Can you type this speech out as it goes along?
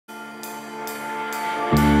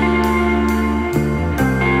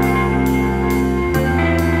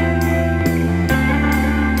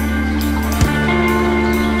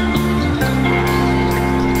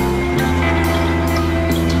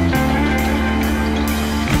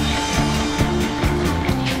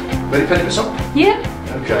Ready to this up? Yeah.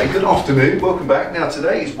 Okay, good afternoon, welcome back. Now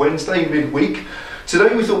today is Wednesday, midweek.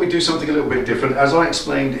 Today we thought we'd do something a little bit different. As I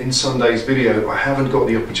explained in Sunday's video, I haven't got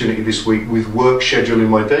the opportunity this week with work schedule in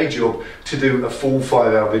my day job to do a full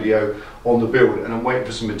 5-hour video on the build, and I'm waiting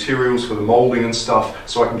for some materials for the moulding and stuff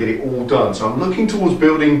so I can get it all done. So I'm looking towards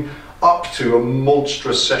building up to a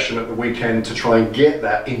monstrous session at the weekend to try and get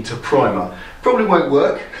that into primer. Probably won't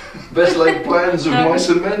work, best laid plans of mice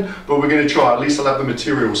and men, but we're going to try. At least I'll have the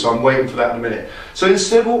material, so I'm waiting for that in a minute. So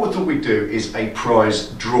instead what we thought we'd do is a prize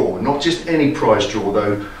draw. Not just any prize draw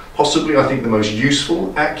though, possibly I think the most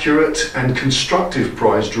useful, accurate and constructive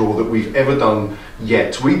prize draw that we've ever done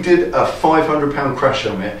yet. We did a £500 crash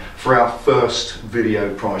helmet for our first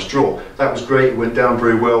video prize draw. That was great, it went down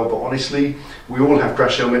very well, but honestly, we all have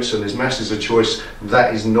crash helmets and there's masses of choice.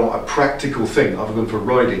 That is not a practical thing other than for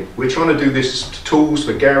riding. We're trying to do this to tools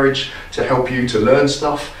for garage to help you to learn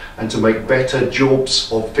stuff and to make better jobs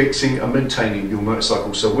of fixing and maintaining your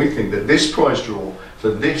motorcycle. So we think that this prize draw for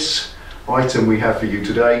this item we have for you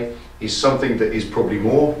today is something that is probably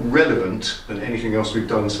more relevant than anything else we've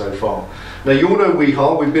done so far. Now you all know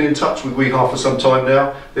Wiha, we've been in touch with Wiha for some time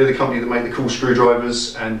now. They're the company that make the cool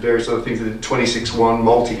screwdrivers and various other things. They're the 26-1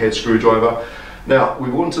 multi-head screwdriver. Now we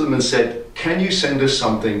went to them and said, can you send us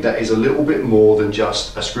something that is a little bit more than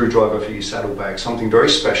just a screwdriver for your saddlebag, something very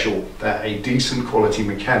special that a decent quality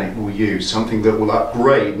mechanic will use, something that will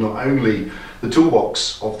upgrade not only the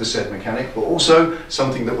toolbox of the said mechanic, but also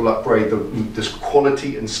something that will upgrade the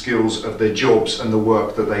quality and skills of their jobs and the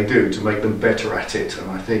work that they do to make them better at it.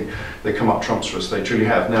 And I think they come up trumps for us, they truly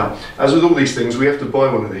have. Now, as with all these things, we have to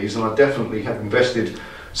buy one of these, and I definitely have invested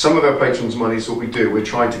some of our patrons' money. Is what we do. We're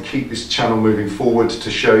trying to keep this channel moving forward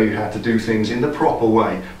to show you how to do things in the proper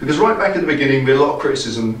way. Because right back at the beginning, we had a lot of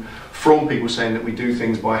criticism from people saying that we do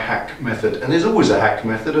things by hack method, and there's always a hack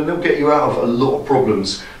method and they'll get you out of a lot of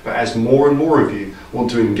problems, but as more and more of you want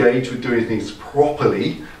to engage with doing things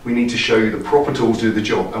properly, we need to show you the proper tools to do the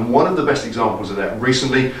job. And one of the best examples of that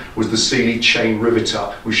recently was the Sealy chain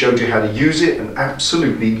riveter. We showed you how to use it and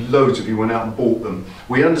absolutely loads of you went out and bought them.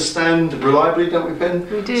 We understand reliably, don't we, Ben?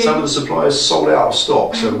 We do. Some of the suppliers sold out of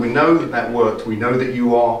stock, so we know that that worked. We know that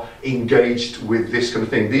you are engaged with this kind of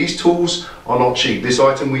thing. These tools are not cheap. This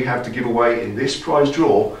item we have to give away in this prize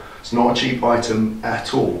draw, it's not a cheap item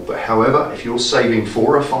at all. But however, if you're saving £400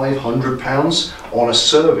 or £500 on a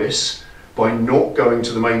service by not going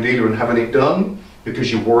to the main dealer and having it done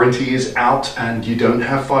because your warranty is out and you don't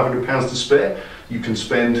have £500 to spare, you can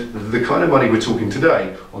spend the kind of money we're talking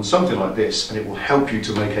today on something like this, and it will help you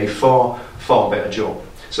to make a far, far better job.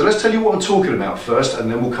 So let's tell you what I'm talking about first, and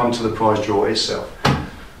then we'll come to the prize draw itself.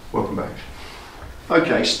 Welcome back.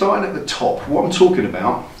 Okay, starting at the top, what I'm talking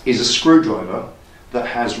about is a screwdriver that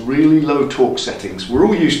has really low torque settings. We're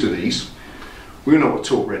all used to these. We know what a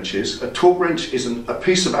torque wrench is. A torque wrench is a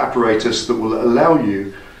piece of apparatus that will allow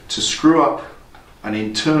you to screw up an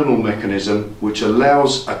internal mechanism which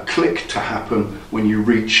allows a click to happen when you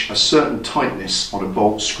reach a certain tightness on a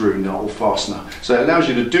bolt, screw, nut or fastener. So it allows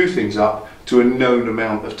you to do things up to a known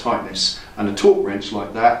amount of tightness. And a torque wrench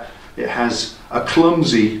like that, it has a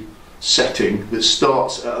clumsy setting that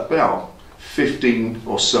starts at about 15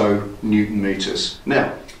 or so Newton meters.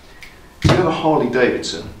 Now, if you have a Harley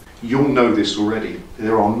Davidson, you'll know this already.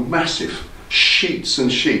 There are massive sheets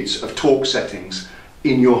and sheets of torque settings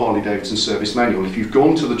in your Harley Davidson service manual. If you've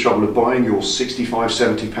gone to the trouble of buying your £65,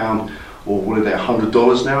 £70 or what are they,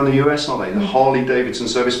 $100 now in the US, aren't they? The Harley Davidson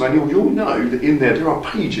service manual, you'll know that in there are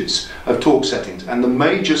pages of torque settings, and the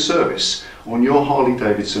major service on your Harley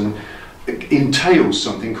Davidson entails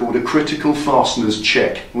something called a critical fasteners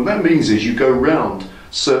check. What that means is you go round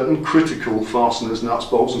certain critical fasteners, nuts,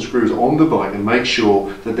 bolts and screws on the bike and make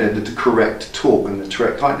sure that they're the correct torque and the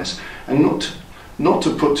correct tightness. And not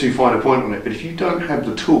to put too fine a point on it, but if you don't have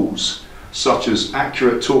the tools such as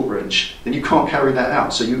accurate torque wrench, then you can't carry that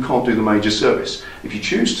out, so you can't do the major service. If you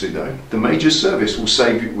choose to though, the major service will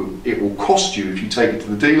save you, it will cost you if you take it to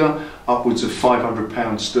the dealer upwards of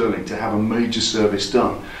 £500 sterling to have a major service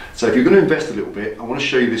done. So if you're going to invest a little bit, I want to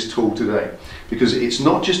show you this tool today, because it's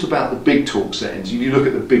not just about the big torque settings. You look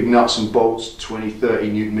at the big nuts and bolts, 20, 30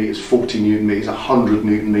 Newton meters, 40 Newton meters, 100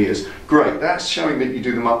 Newton meters. Great, that's showing that you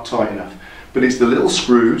do them up tight enough. But it's the little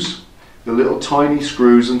screws, the little tiny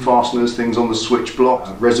screws and fasteners, things on the switch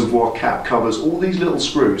block, reservoir cap covers, all these little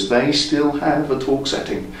screws, they still have a torque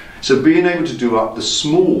setting. So being able to do up the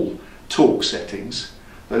small torque settings,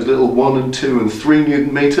 those little 1 and 2 and 3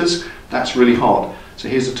 Newton meters, that's really hard. So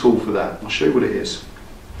here's a tool for that. I'll show you what it is.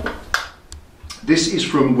 This is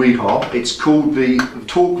from Wiha. It's called the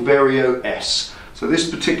Torque Vario S. So this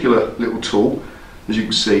particular little tool, as you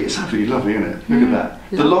can see, it's absolutely lovely, isn't it? Look at that.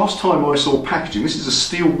 The last time I saw packaging, this is a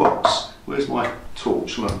steel box. Where's my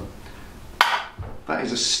torch? Look. That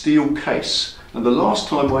is a steel case. And the last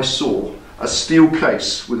time I saw a steel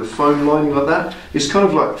case with a foam lining like that, it's kind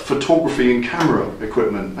of like photography and camera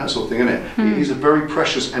equipment, that sort of thing, isn't it? It is a very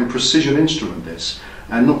precious and precision instrument, this.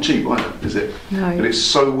 And not cheap either, is it? No. But it's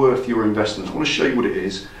so worth your investment. I want to show you what it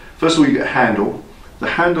is. First of all, you get a handle. The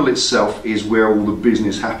handle itself is where all the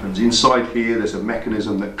business happens. Inside here, there's a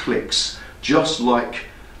mechanism that clicks, just like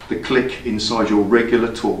the click inside your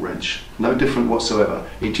regular torque wrench. No different whatsoever.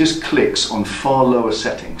 It just clicks on far lower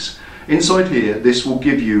settings. Inside here, this will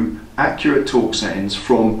give you accurate torque settings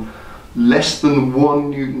from less than 1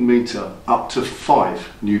 Newton meter up to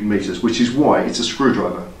 5 Newton meters, which is why it's a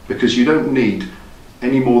screwdriver, because you don't need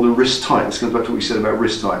any more than wrist tight. This goes back to what we said about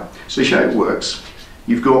wrist tight. So you show how it works.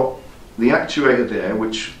 You've got the actuator there,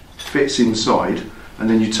 which fits inside, and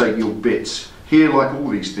then you take your bits. Here, like all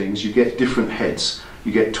these things, you get different heads.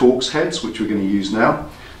 You get Torx heads, which we're going to use now.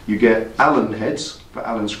 You get Allen heads for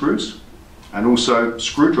Allen screws, and also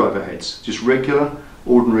screwdriver heads, just regular,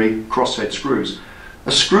 ordinary crosshead screws.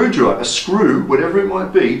 A screw, whatever it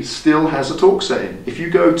might be, still has a torque setting. If you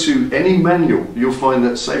go to any manual, you'll find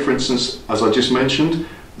that, say for instance, as I just mentioned,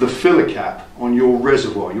 the filler cap on your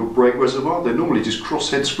reservoir, your brake reservoir, they're normally just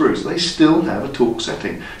crosshead screws. They still have a torque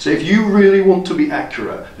setting. So if you really want to be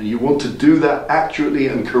accurate and you want to do that accurately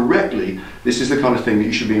and correctly, this is the kind of thing that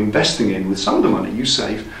you should be investing in with some of the money you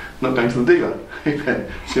save, not going to the dealer.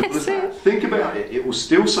 Amen. Simple as that. Think about it. It will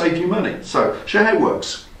still save you money. So, show how it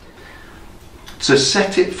works. So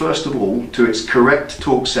set it first of all to its correct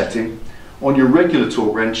torque setting. On your regular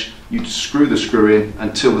torque wrench, you screw the screw in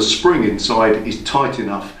until the spring inside is tight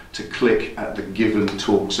enough to click at the given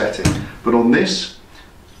torque setting. But on this,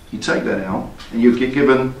 you take that out and you get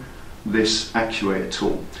given this actuator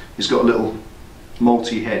tool. It's got a little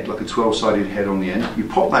multi-head, like a 12-sided head on the end. You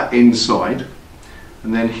pop that inside,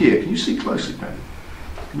 and then here, can you see closely, Pam?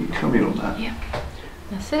 Can you come in on that? Yeah,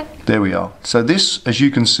 that's it. There we are. So this, as you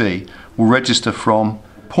can see, will register from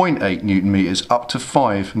 0.8 Newton meters up to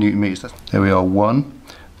 5 Newton meters. There we are, 1.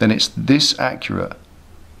 Then it's this accurate,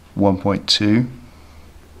 1.2,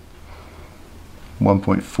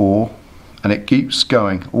 1.4, and it keeps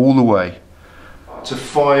going all the way to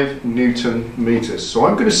 5 Newton meters. So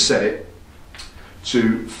I'm going to set it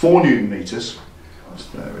to 4 Newton meters.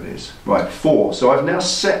 There it is. Right, 4. So I've now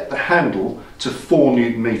set the handle to 4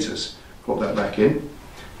 Newton meters. Pop that back in.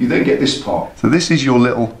 You then get this part. So this is your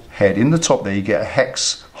little head. In the top there you get a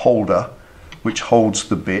hex holder which holds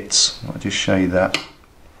the bits. I'll just show you that.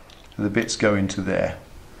 So the bits go into there.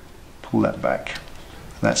 Pull that back.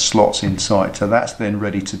 That slots inside. So that's then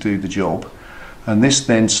ready to do the job. And this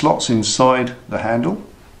then slots inside the handle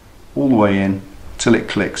all the way in till it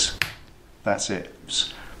clicks. That's it.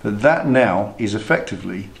 But that now is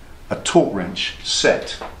effectively a torque wrench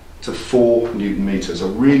set to 4 Newton meters, a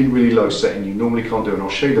really, really low setting you normally can't do, and I'll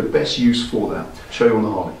show you the best use for that. Show you on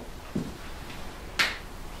the Harley.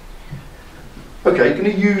 Okay, going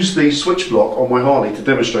to use the switch block on my Harley to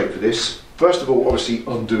demonstrate for this. First of all, obviously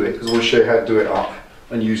undo it, because I want to show you how to do it up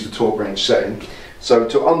and use the torque wrench setting. So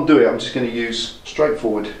to undo it, I'm just going to use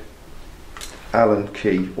straightforward Allen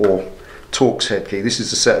key or Torx head key. This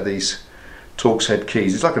is a set of these Torx head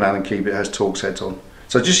keys. It's like an Allen key, but it has Torx heads on.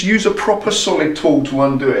 So just use a proper solid tool to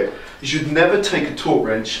undo it. You should never take a torque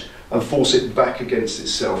wrench and force it back against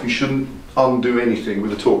itself. You shouldn't undo anything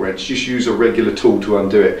with a torque wrench. Just use a regular tool to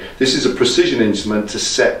undo it. This is a precision instrument to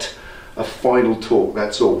set a final torque,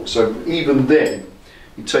 that's all. So even then,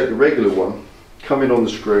 you take the regular one, come in on the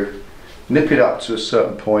screw, nip it up to a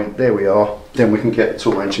certain point, there we are, then we can get the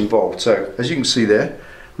torque wrench involved. So as you can see there,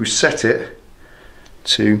 we've set it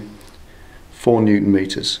to 4 Newton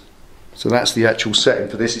meters. So that's the actual setting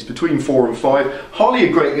for this. It's between 4 and 5. Harley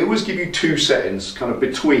are great. They always give you 2 settings, kind of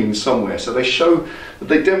between somewhere. So they show,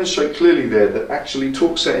 they demonstrate clearly there that actually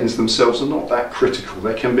torque settings themselves are not that critical.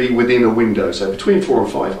 They can be within a window. So between 4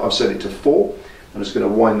 and 5, I've set it to 4. I'm just going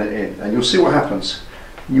to wind that in, and you'll see what happens.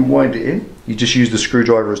 When you wind it in, you just use the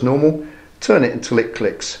screwdriver as normal. Turn it until it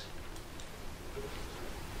clicks.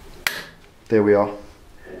 There we are.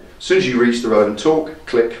 As soon as you reach the relevant torque,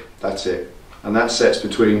 click. That's it. And that sets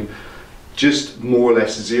between just more or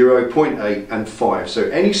less 0, 0.8 and 5. So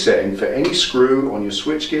any setting for any screw on your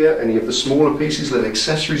switchgear, any of the smaller pieces, little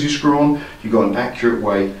accessories you screw on, you've got an accurate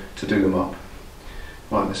way to do them up.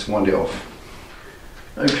 Right, let's wind it off.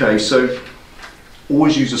 Okay, so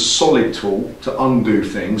always use a solid tool to undo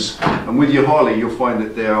things, and with your Harley you'll find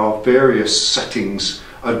that there are various settings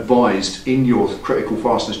advised in your critical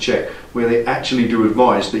fastness check, where they actually do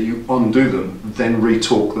advise that you undo them, then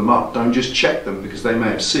re-torque them up. Don't just check them because they may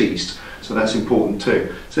have seized. So that's important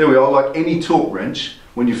too. So there we are, like any torque wrench,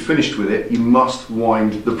 when you've finished with it, you must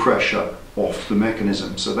wind the pressure off the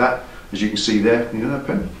mechanism. So that, as you can see there, you know that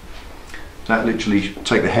pen? That literally,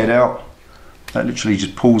 take the head out, that literally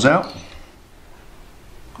just pulls out.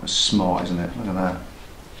 That's smart, isn't it? Look at that.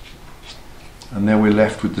 And then we're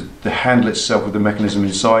left with the handle itself with the mechanism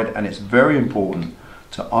inside, and it's very important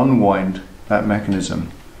to unwind that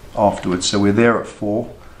mechanism afterwards. So we're there at 4,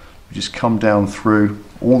 we just come down through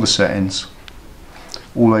all the settings,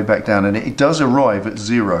 all the way back down, and it does arrive at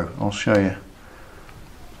 0. I'll show you.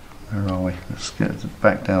 Where are we? Let's get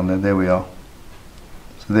back down there. There we are.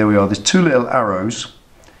 So there we are. There's 2 little arrows.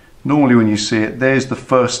 Normally when you see it, there's the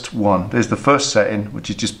first one. There's the first setting, which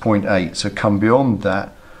is just 0.8. So come beyond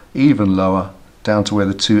that, even lower, down to where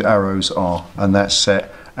the 2 arrows are, and that's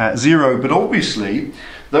set at 0. But obviously,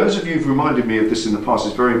 those of you who've reminded me of this in the past,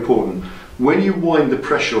 it's very important. When you wind the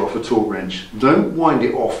pressure off a torque wrench, don't wind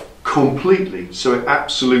it off completely so it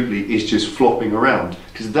absolutely is just flopping around,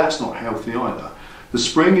 because that's not healthy either. The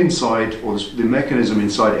spring inside, or the mechanism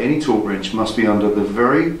inside any torque wrench, must be under the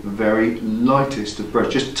very, very lightest of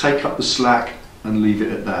pressure. Just take up the slack and leave it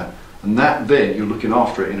at that. And that, then you're looking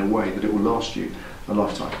after it in a way that it will last you a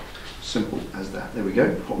lifetime. Simple as that. There we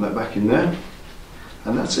go. Pop that back in there.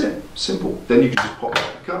 And that's it. Simple. Then you can just pop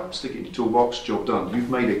that back up, stick it in your toolbox, job done. You've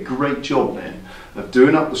made a great job then of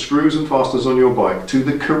doing up the screws and fasteners on your bike to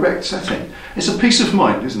the correct setting. It's a peace of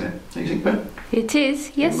mind, isn't it? Don't you think, Ben? It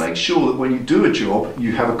is, yes. Make sure that when you do a job,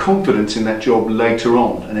 you have a confidence in that job later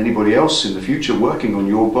on, and anybody else in the future working on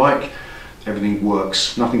your bike, everything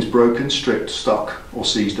works. Nothing's broken, stripped, stuck, or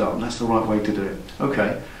seized up, and that's the right way to do it.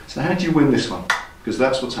 Okay, so how do you win this one? Because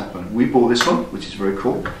that's what's happened. We bought this one, which is very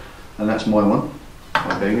cool, and that's my one.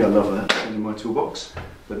 My baby, I love that. It's in my toolbox.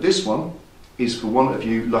 But this one is for one of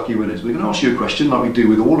you lucky winners. We're going to ask you a question like we do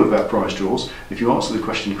with all of our prize draws. If you answer the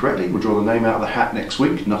question correctly, we'll draw the name out of the hat next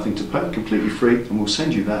week, nothing to pay, completely free, and we'll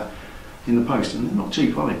send you that in the post. And they're not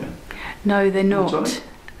cheap, are they, Ben? No, they're not.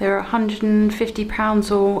 They're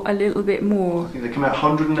 £150 or a little bit more. I think they come out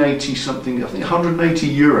 180 something, I think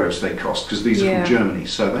 180 euros they cost, because these are from Germany.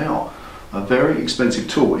 So they are a very expensive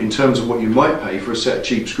tool in terms of what you might pay for a set of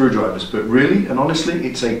cheap screwdrivers. But really and honestly,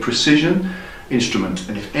 it's a precision instrument.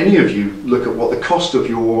 And if any of you look at what the cost of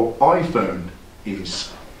your iPhone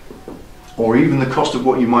is, or even the cost of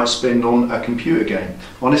what you might spend on a computer game,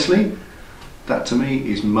 honestly, that to me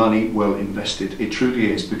is money well invested. It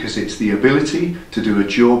truly is, because it's the ability to do a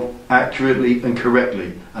job accurately and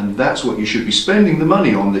correctly, and that's what you should be spending the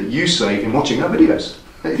money on that you save in watching our videos.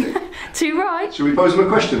 Too right. Should we pose them a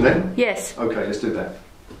question then? Yes. Okay, let's do that.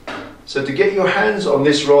 So to get your hands on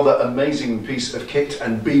this rather amazing piece of kit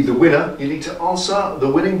and be the winner, you need to answer the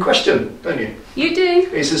winning question, don't you? You do.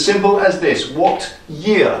 It's as simple as this. What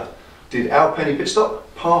year did our Penny Pitstop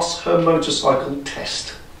pass her motorcycle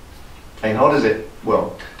test? Ain't hard, is it?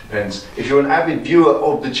 Well, depends. If you're an avid viewer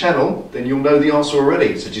of the channel, then you'll know the answer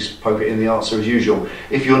already, so just poke it in the answer as usual.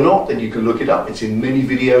 If you're not, then you can look it up. It's in many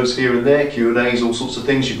videos here and there, Q&As, all sorts of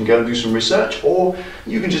things. You can go and do some research, or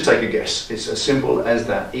you can just take a guess. It's as simple as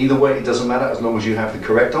that. Either way, it doesn't matter, as long as you have the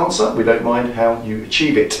correct answer. We don't mind how you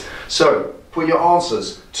achieve it. So, put your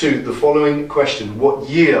answers to the following question. What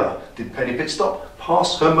year did Penny Pitstop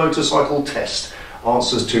pass her motorcycle test?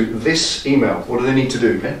 Answers to this email. What do they need to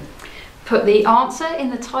do, Ben? Put the answer in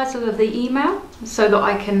the title of the email so that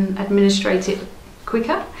I can administrate it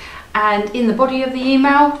quicker, and in the body of the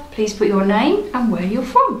email please put your name and where you're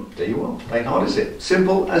from. There you are. Ain't hard, is it?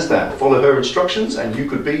 Simple as that. Follow her instructions and you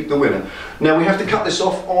could be the winner. Now we have to cut this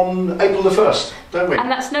off on April the 1st, don't we?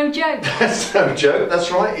 And that's no joke. That's no joke,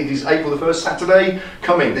 that's right. It is April the 1st, Saturday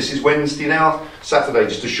coming. This is Wednesday now, Saturday,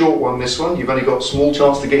 just a short one this one. You've only got a small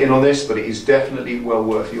chance to get in on this, but it is definitely well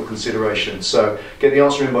worth your consideration. So get the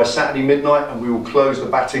answer in by Saturday midnight and we will close the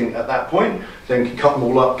batting at that point. Then can cut them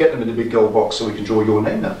all up, get them in the big gold box so we can draw your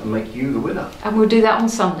name out and make you the winner. And we'll do that on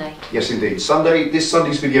Sunday. Yes indeed. This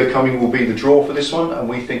Sunday's video coming will be the draw for this one, and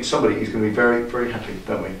we think somebody is going to be very, very happy,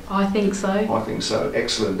 don't we? I think so. I think so.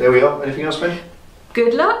 Excellent. There we are. Anything else, Ben?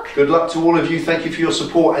 Good luck. Good luck to all of you. Thank you for your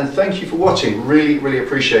support and thank you for watching. Really, really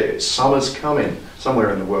appreciate it. Summer's coming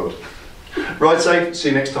somewhere in the world. Ride safe. See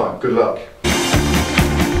you next time. Good luck.